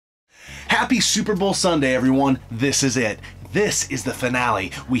Happy Super Bowl Sunday, everyone. This is it. This is the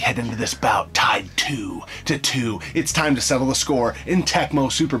finale. We head into this bout tied 2-2. It's time to settle the score in Tecmo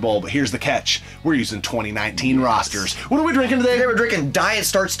Super Bowl, but here's the catch. We're using 2019 rosters. What are we drinking today? Today we're drinking Diet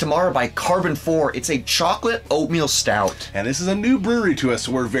Starts Tomorrow by Carbon 4. It's a chocolate oatmeal stout. And this is a new brewery to us,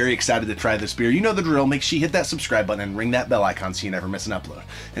 so we're very excited to try this beer. You know the drill. Make sure you hit that subscribe button and ring that bell icon so you never miss an upload.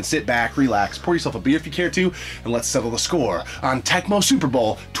 And sit back, relax, pour yourself a beer if you care to, and let's settle the score on Tecmo Super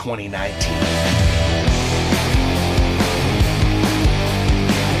Bowl 2019.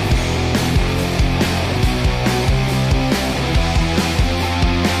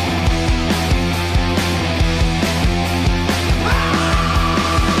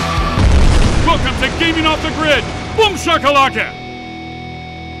 Welcome to Gaming Off the Grid. Boom shakalaka!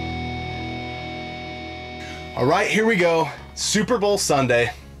 All right, here we go. Super Bowl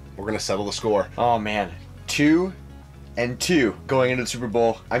Sunday. We're going to settle the score. Oh man, 2-2 going into the Super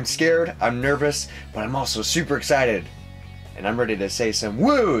Bowl. I'm scared, I'm nervous, but I'm also super excited. And I'm ready to say some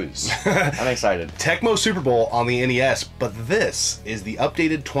woos. I'm excited. Tecmo Super Bowl on the NES, but this is the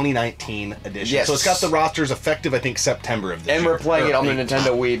updated 2019 edition. Yes. So it's got the rosters effective, I think, September of this And year. we're playing it on the Nintendo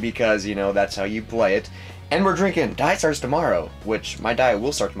Wii because, you know, that's how you play it. And we're drinking Diet Starts Tomorrow, which my diet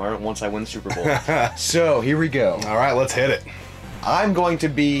will start tomorrow once I win the Super Bowl. So, here we go. All right, let's hit it. I'm going to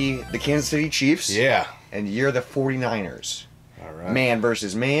be the Kansas City Chiefs. Yeah. And you're the 49ers. All right. Man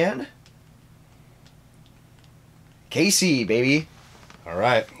versus man. KC, baby. All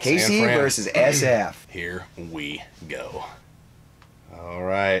right. KC versus SF. Here we go. All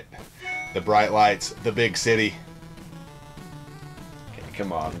right. The bright lights, the big city. Okay,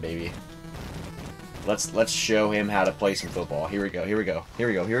 come on, baby. Let's show him how to play some football. Here we go. Here we go. Here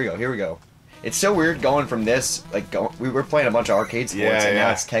we go. Here we go. Here we go. It's so weird going from this, like, we were playing a bunch of arcade sports, and now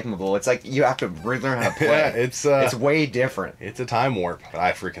it's Tecmo. It's like you have to relearn how to play. Yeah, it's way different. It's a time warp, but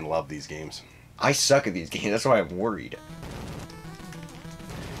I freaking love these games. I suck at these games. That's why I'm worried.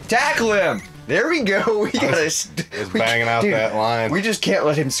 Tackle him! There we go. We gotta. Banging out that line. We just can't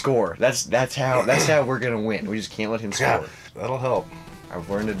let him score. That's how we're gonna win. We just can't let him score. Yeah, that'll help. I've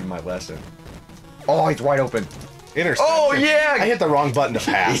learned it in my lesson. Oh, he's wide open. Interception. Oh yeah! I hit the wrong button to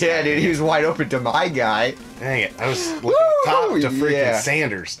pass. Yeah, dude, he was wide open to my guy. Dang it! I was looking top to freaking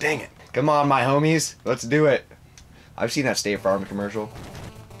Sanders. Dang it! Come on, my homies. Let's do it. I've seen that State Farm commercial.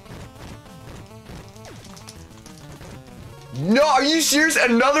 No, are you serious?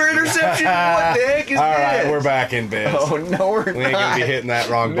 Another interception? What the heck is this? All right, we're back in biz. Oh, no, we're not. We ain't gonna be hitting that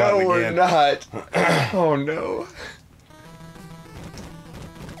wrong button again. No, we're not. Oh, no.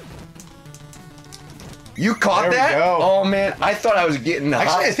 You caught that? Go. Oh, man. I thought I was getting the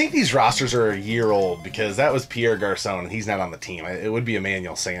Actually, I think these rosters are a year old because that was Pierre Garcon, and he's not on the team. It would be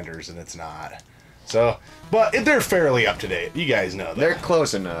Emmanuel Sanders, and it's not. So, but they're fairly up to date. You guys know that. They're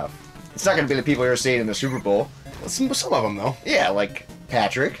close enough. It's not going to be the people you're seeing in the Super Bowl. Some of them, though. Yeah, like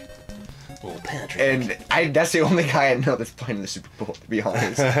Patrick. Little Patrick. And that's the only guy I know that's playing in the Super Bowl, to be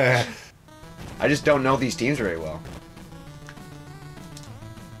honest. I just don't know these teams very well.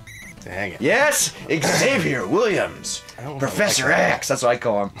 Dang it. Yes! Xavier Williams! Professor X! That's what I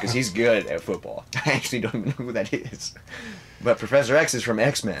call him, because he's good at football. I actually don't even know who that is. But Professor X is from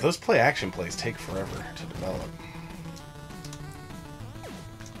X-Men. Those play-action plays take forever to develop.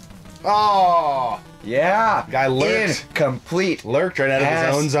 Oh! Yeah! Guy lurked. Incomplete. Lurked right out of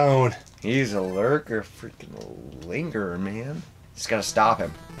his own zone. He's a lurker, freaking lingerer, man. Just gotta stop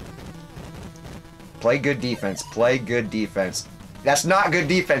him. Play good defense. Play good defense. That's not good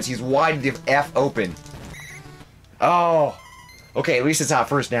defense. He's wide the F open. Oh. Okay, at least it's not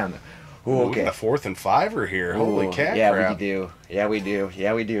first down. Ooh, okay. A 4th and 5 here. Holy cat yeah, crap. we do. Yeah, we do.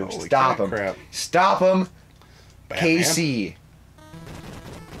 Yeah, we do. Holy Stop cat him. crap. Stop him. Batman. KC.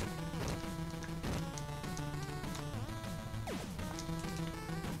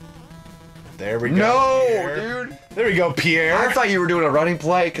 There we go. No, Pierre. dude. There we go, Pierre. I thought you were doing a running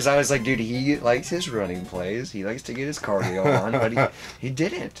play because I was like, dude, he likes his running plays. He likes to get his cardio on, but he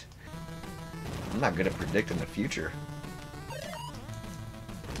didn't. I'm not good at predicting the future.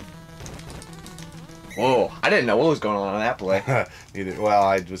 Whoa, I didn't know what was going on that play. Neither. Well,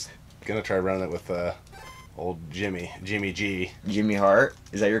 I was gonna try running it with old Jimmy G. Jimmy Hart?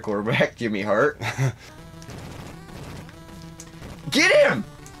 Is that your quarterback, Jimmy Hart? Get him!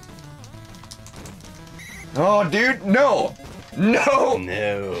 Oh, dude, no! No!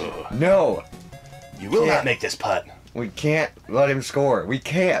 No. No! You will not make this putt. We can't let him score. We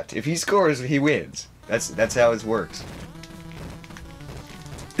can't. If he scores, he wins. That's how it works.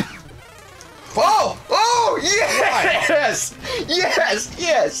 Oh! Oh! Yes! Yes!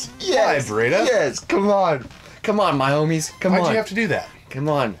 Yes! Yes! Why, Brita? Yes! Come on! Come on, my homies! Come on! Why'd you have to do that? Come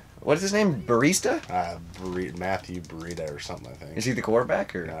on! What's his name? Barista? Matthew Burita or something, I think. Is he the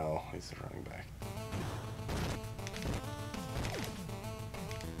quarterback or? No, he's the running back.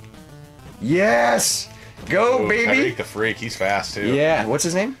 Yes! Go, Ooh, baby! Tyreek the Freak, he's fast too. Yeah, what's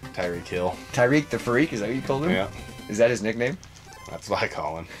his name? Tyreek Hill. Tyreek the Freak, is that what you called him? Yeah. Is that his nickname? That's what I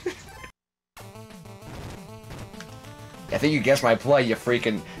call him. I think you guessed my play, you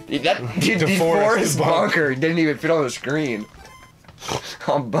freaking... That DeForest DeForest bunker didn't even fit on the screen.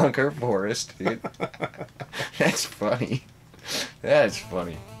 On Bunker Forest, dude. That's funny. That's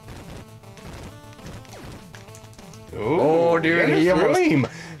funny. Ooh, Oh, dude, he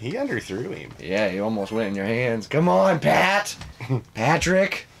He underthrew him. Yeah, he almost went in your hands. Come on, Pat!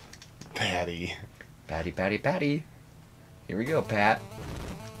 Patrick! Patty. Patty. Here we go, Pat.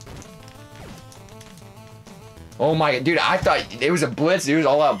 Oh my, dude, I thought it was a blitz. It was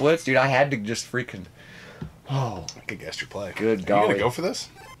all out blitz, dude. I had to just freaking... Oh. I could guess your play. Good Are golly. you gonna go for this?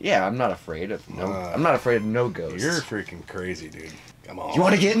 Yeah, I'm not afraid of I'm not afraid of no ghosts. You're freaking crazy, dude. Come on. You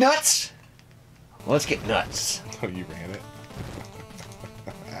want to get nuts? Let's get nuts. Oh, you ran it.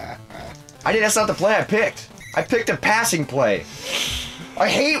 That's not the play I picked. I picked a passing play. I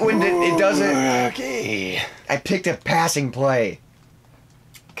hate when it doesn't. Okay. I picked a passing play.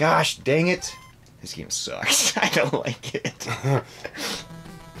 Gosh, dang it. This game sucks. I don't like it.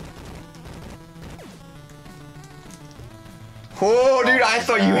 Oh, dude, I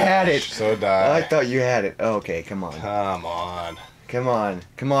thought you had it. So die. I thought you had it. Okay, come on. Come on. Come on.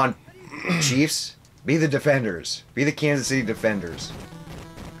 Come on, Chiefs. Be the defenders. Be the Kansas City defenders.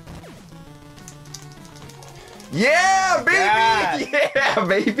 Yeah, baby! God. Yeah,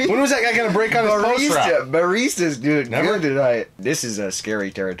 baby! When was that guy gonna break on his post route? Barista's doing Never? good tonight. This is a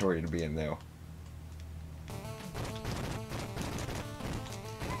scary territory to be in, though.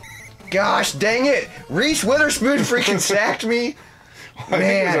 Gosh dang it! Reese Witherspoon freaking sacked me!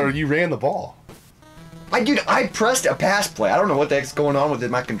 Man. You ran the ball. Dude, I pressed a pass play. I don't know what the heck's going on with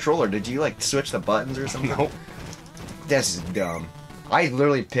my controller. Did you, like, switch the buttons or something? Nope. This is dumb. I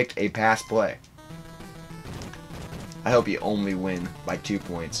literally picked a pass play. I hope you only win by 2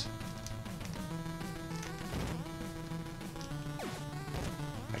 points.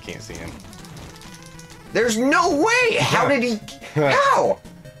 I can't see him. There's no way! How did he... How?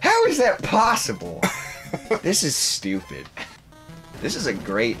 How is that possible? This is stupid. This is a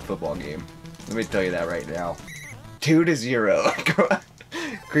great football game. Let me tell you that right now. 2-0.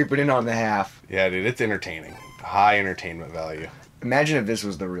 Creeping in on the half. Yeah, dude, it's entertaining. High entertainment value. Imagine if this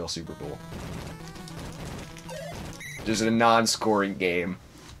was the real Super Bowl. Just a non-scoring game.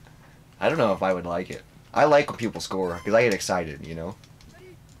 I don't know if I would like it. I like when people score, because I get excited, you know?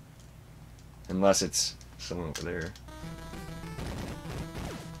 Unless it's someone over there.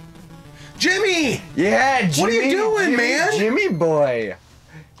 Jimmy! Yeah, Jimmy! What are you doing, man? Jimmy boy!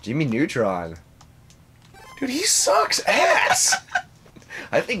 Jimmy Neutron. Dude, he sucks ass!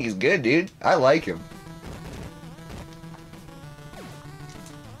 I think he's good, dude. I like him.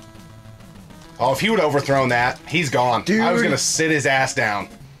 Oh, if he would have overthrown that, he's gone. Dude. I was gonna sit his ass down.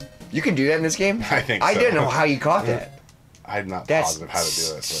 You can do that in this game? I think I so. didn't know how you caught that. I'm not That's positive how to do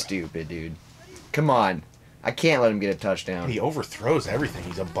it. But stupid, dude. Come on. I can't let him get a touchdown. he overthrows everything.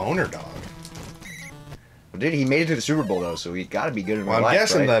 He's a boner dog. Well, dude, he made it to the Super Bowl, though, so he got to be good in Well, real I'm life,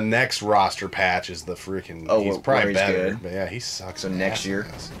 guessing right? the next roster patch is the freaking... Oh, he's where probably he's better. good. But yeah, he sucks. So ass next in year?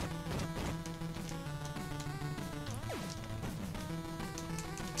 this.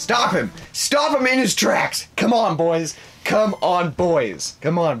 Stop him! Stop him in his tracks! Come on, boys! Come on, boys!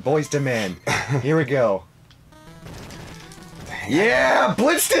 Come on, boys to men. Here we go. Yeah!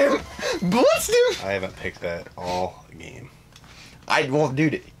 Blitzed him! Blitzed him! I haven't picked that all game. Well,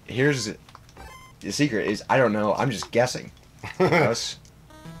 dude, here's the secret is I don't know. I'm just guessing. Yes.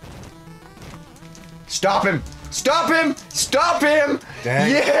 Stop him! Stop him! Stop him!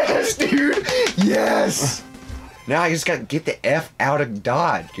 Dang. Yes, dude! Yes! Now I just gotta get the F out of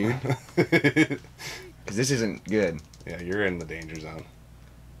Dodge, dude. Because this isn't good. Yeah, you're in the danger zone.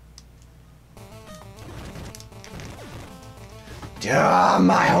 Ah,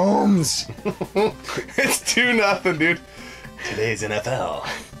 my homes! It's 2-0, dude. Today's NFL.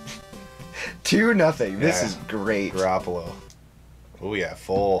 2-0. This Yeah. is great. Garoppolo. Oh yeah,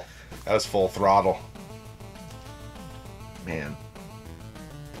 full. That was full throttle. Man.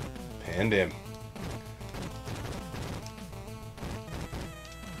 Pinned him.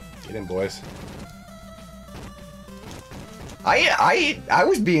 Get him, boys. I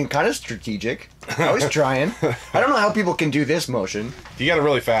was being kind of strategic. I was trying. I don't know how people can do this motion. You got a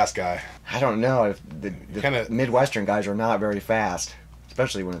really fast guy. I don't know if the Kinda- Midwestern guys are not very fast,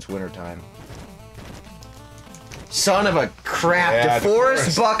 especially when it's wintertime. Son of a crap. Yeah,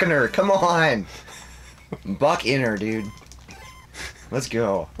 DeForest Buckner. Come on. Buck inner, dude. Let's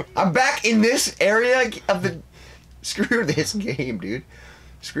go. I'm back in this area of the... Screw this game, dude.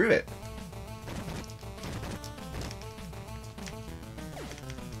 Screw it.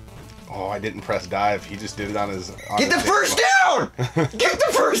 Oh, I didn't press dive. He just did it on his... Get the first down! Get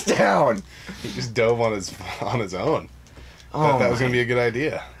the first down! He just dove on his own. Oh, Thought that was going to be a good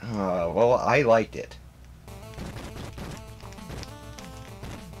idea. Well, I liked it.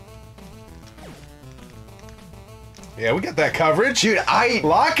 Yeah, we got that coverage. Dude,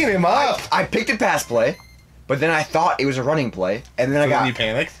 locking him up. I picked a pass play, but then I thought it was a running play, and then Then you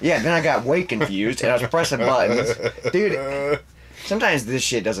panicked? Yeah, then I got way confused, and I was pressing buttons. Dude, sometimes this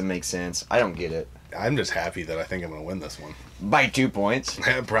shit doesn't make sense. I don't get it. I'm just happy that I think I'm going to win this one. By 2 points.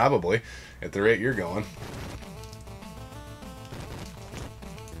 Probably. At the rate you're going.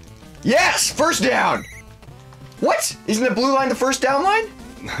 Yes! First down! What? Isn't the blue line the first down line?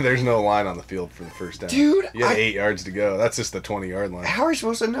 There's no line on the field for the first down. Dude, you had 8 yards to go. That's just the 20-yard line. How are you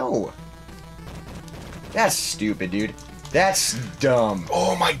supposed to know? That's stupid, dude. That's dumb.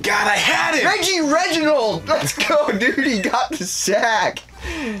 Oh my god, I had it! Reggie Reginald! Let's go, dude. He got the sack.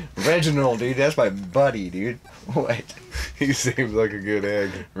 Reginald, dude. That's my buddy, dude. What? He seems like a good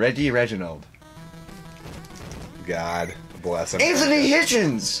egg. Reggie Reginald. God bless him. Anthony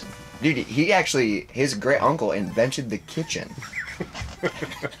Hitchens! Dude, he actually, his great uncle invented the kitchen.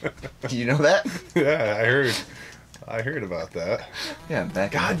 Do you know that? Yeah, I heard about that. Yeah,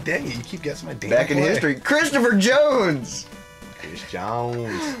 God dang it, you keep guessing my damn back in play. history. Christopher Jones! Chris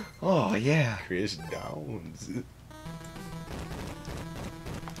Jones. Oh, yeah. Chris Jones.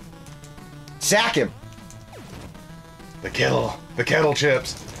 Sack him. The kettle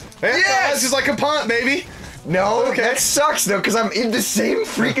chips. Hey, Yes! This is like a punt, baby. No, Okay. that sucks, though, because I'm in the same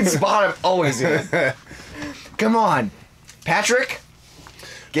freaking spot I'm always in. Come on. Patrick?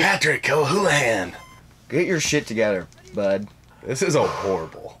 Patrick O'Houlihan. Get your shit together, bud. This is a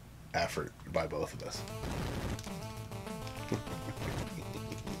horrible effort by both of us.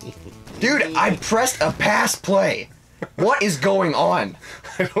 Dude, I pressed a pass play. What is going on?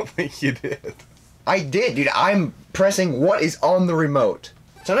 I don't think you did. I did, dude. I'm pressing what is on the remote.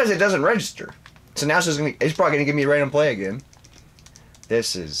 Sometimes it doesn't register. So now it's probably gonna give me a random play again.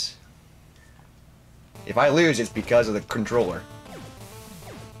 This is... If I lose, it's because of the controller.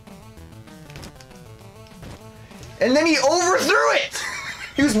 And then he overthrew it!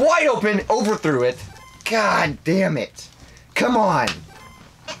 He was wide open, overthrew it. God damn it. Come on.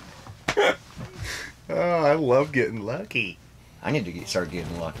 Oh, I love getting lucky. I need to start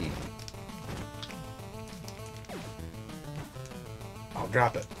getting lucky. I'll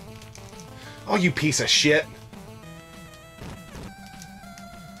drop it. Oh, you piece of shit.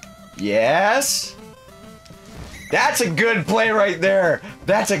 Yes? That's a good play right there.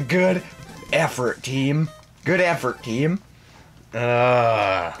 That's a good effort, team. Good effort, team.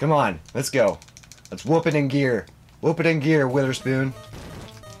 Come on, let's go. Let's whoop it in gear. Whoop it in gear, Witherspoon.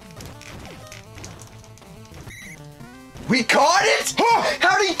 We caught it?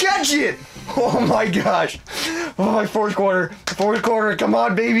 How did he catch it? Oh my gosh. Oh, my fourth quarter. Fourth quarter, come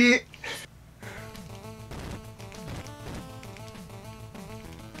on, baby.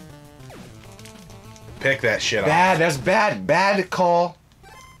 Pick that shit up. Bad, that's bad. Bad call.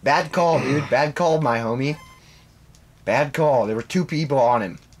 Bad call, dude. Bad call, my homie. Bad call. There were 2 people on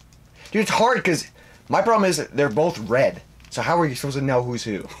him. Dude, it's hard because my problem is they're both red. So how are you supposed to know who's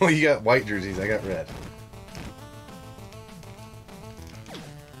who? Well, you got white jerseys. I got red.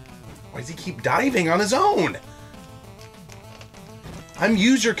 Why does he keep diving on his own? I'm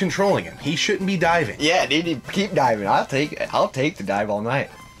user controlling him. He shouldn't be diving. Yeah, dude, keep diving. I'll take the dive all night.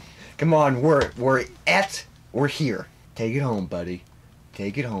 Come on, we're here. Take it home, buddy.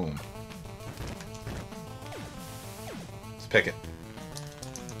 Take it home. Let's pick it.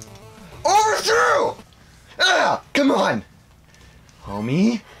 Overthrew! Ah, come on.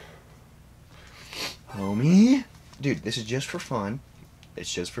 Homie. Homie. Dude, this is just for fun.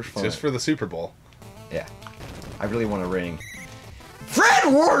 It's just for fun. Just for the Super Bowl. Yeah. I really want a ring.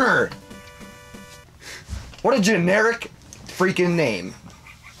 Fred Warner! What a generic freaking name.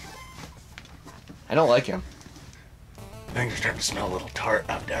 I don't like him. Things are starting to smell a little tart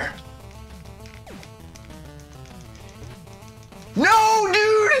out there. No,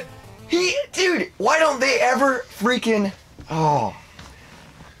 dude! Dude, why don't they ever freaking... Oh.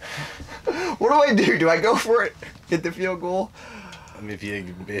 What do I do? Do I go for it? Hit the field goal? I mean, if you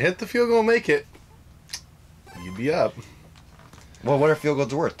hit the field goal and make it, you'd be up. Well, what are field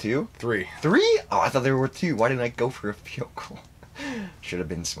goals worth? 2? 3. 3? Oh, I thought they were worth 2. Why didn't I go for a field goal? Should have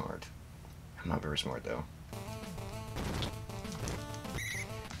been smart. I'm not very smart, though.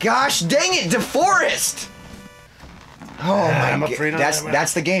 Gosh dang it, DeForest! Oh my I'm god. afraid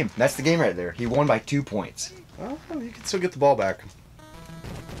That's the game. That's the game right there. He won by 2 points. Well, you can still get the ball back.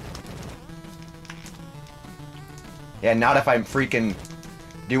 Yeah, not if I'm freaking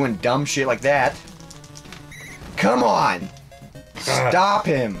doing dumb shit like that. Come on! Stop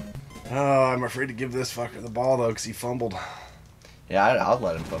him! Oh, I'm afraid to give this fucker the ball, though, because he fumbled. Yeah, I'll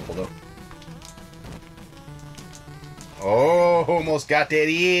let him fumble, though. Oh, almost got that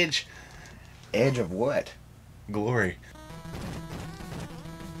edge. Edge of what? Glory.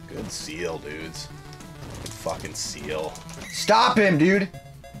 Good seal, dudes. Good fucking seal. Stop him, dude!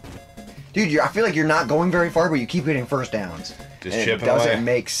 Dude, I feel like you're not going very far, but you keep hitting first downs. Just And chipping it doesn't away.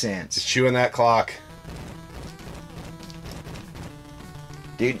 make Just sense. chewing that clock.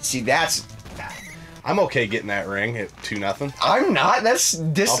 Dude, see, that's... I'm okay getting that ring at 2-0. I'm not. That's...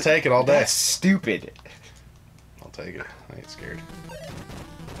 I'll take it all day. That's stupid. I'll take it. I ain't scared.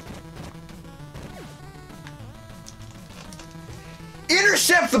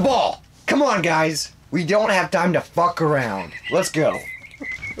 Intercept the ball! Come on, guys. We don't have time to fuck around. Let's go.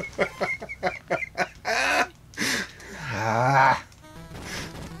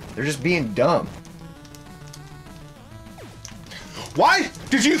 They're just being dumb. Why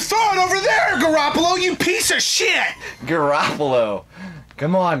did you throw it over there, Garoppolo, you piece of shit? Garoppolo.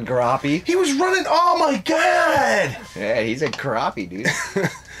 Come on, Garoppy. He was running. Oh my god. Yeah, he's a Garoppy, dude.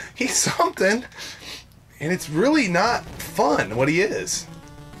 He's something. And it's really not fun what he is.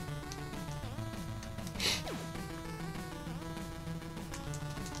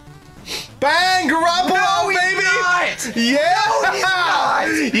 Bang, Garoppolo, No, he's baby! not! Yeah! No, he's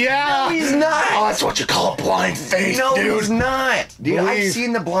not! Yeah! No, he's not! Oh, that's what you call a blind faith, No, dude. he's not! Dude, I've Believe.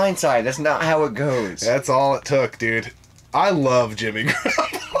 seen The Blind Side. That's not how it goes. That's all it took, dude. I love Jimmy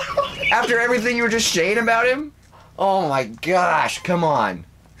Garoppolo. After everything you were just saying about him? Oh my gosh, come on.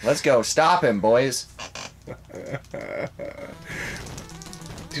 Let's go. Stop him, boys.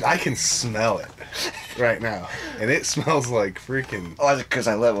 Dude, I can smell it right now. And it smells like freaking... Oh, that's because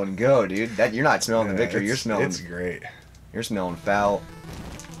I let one go, dude. You're not smelling the victory. You're smelling... It's great. You're smelling foul.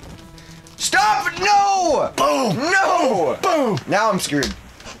 Stop! No! Boom! No! Boom! Now I'm screwed.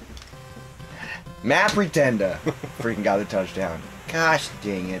 Matt Pretenda freaking got the touchdown. Gosh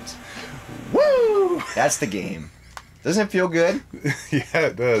dang it. Woo! That's the game. Doesn't it feel good Yeah, it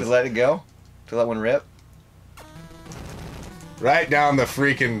to does. let it go? To let one rip? Right down the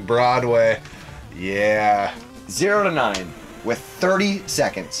freaking Broadway. Yeah. 0-9 with 30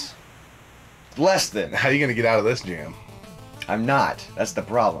 seconds. Less than. How are you going to get out of this jam? I'm not. That's the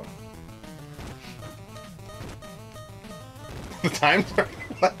problem. The time's...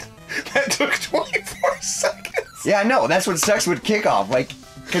 What? That took 24 seconds. Yeah, I know. That's what sucks with kickoff. Like,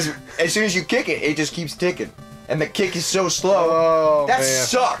 because as soon as you kick it, it just keeps ticking. And the kick is so slow. Oh, that man.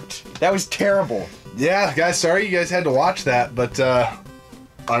 sucked. That was terrible. Yeah, guys, sorry you guys had to watch that, but, I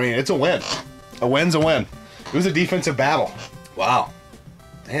mean, it's a win. A win's a win. It was a defensive battle. Wow.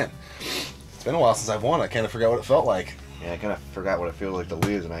 Man. It's been a while since I've won. I kind of forgot what it felt like. Yeah, I kind of forgot what it feels like to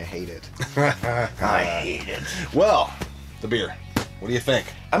lose, and I hate it. I hate it. Well, the beer. What do you think?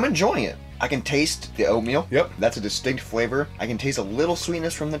 I'm enjoying it. I can taste the oatmeal. Yep. That's a distinct flavor. I can taste a little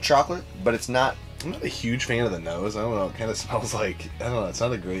sweetness from the chocolate, but it's not... I'm not a huge fan of the nose. I don't know. It kind of smells like... I don't know. It's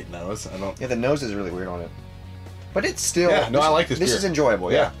not a great nose. I don't... Yeah, the nose is really weird on it. But it's still... Yeah, no, I like this This beer. is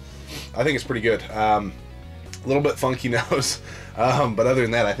enjoyable, yeah. I think it's pretty good. A little bit funky nose. But other than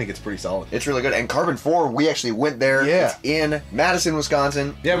that, I think it's pretty solid. It's really good. And Carbon 4, we actually went there. Yeah. It's in Madison,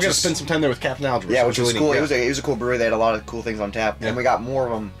 Wisconsin. Yeah, we which got to is- spend some time there with Captain Algebra. Yeah, so which it's was really cool. neat. It was a cool brewery. They had a lot of cool things on tap. Yeah. And we got more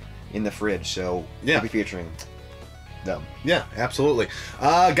of them in the fridge, so Yeah. we'll be featuring them. Yeah, absolutely.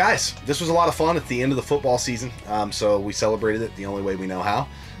 Guys, this was a lot of fun at the end of the football season. So we celebrated it the only way we know how.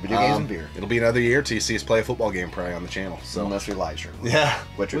 Video games and beer. It'll be another year till you see us play a football game probably on the channel. So Unless we live stream. yeah,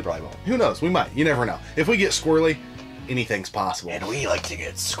 Which we probably won't. who knows? We might. You never know. If we get squirrely, anything's possible. And we like to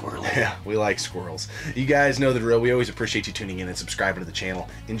get squirrely. Yeah, we like squirrels. You guys know the drill. We always appreciate you tuning in and subscribing to the channel.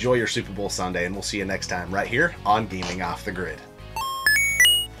 Enjoy your Super Bowl Sunday, and we'll see you next time right here on Gaming Off the Grid.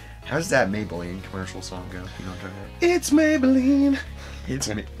 How does that Maybelline commercial song go? You know what I'm talking about? It's Maybelline.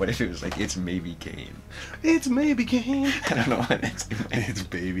 What if it was like, it's maybe Kane? It's Baby Kane. I don't know what it's. It's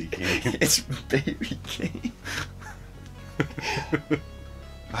Baby Kane. It's baby Kane.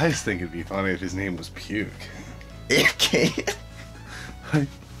 I just think it'd be funny if his name was Puke. If Kane.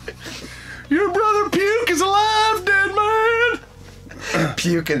 Your brother Puke is alive, dead man.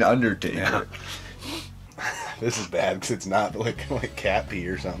 Puke and Undertaker. Yeah. This is bad because it's not like cat pee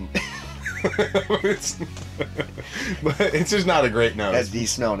or something. it's, but it's just not a great nose. As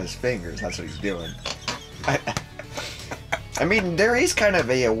he's smelling his fingers, that's what he's doing. I mean, there is kind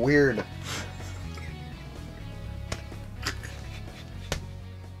of a weird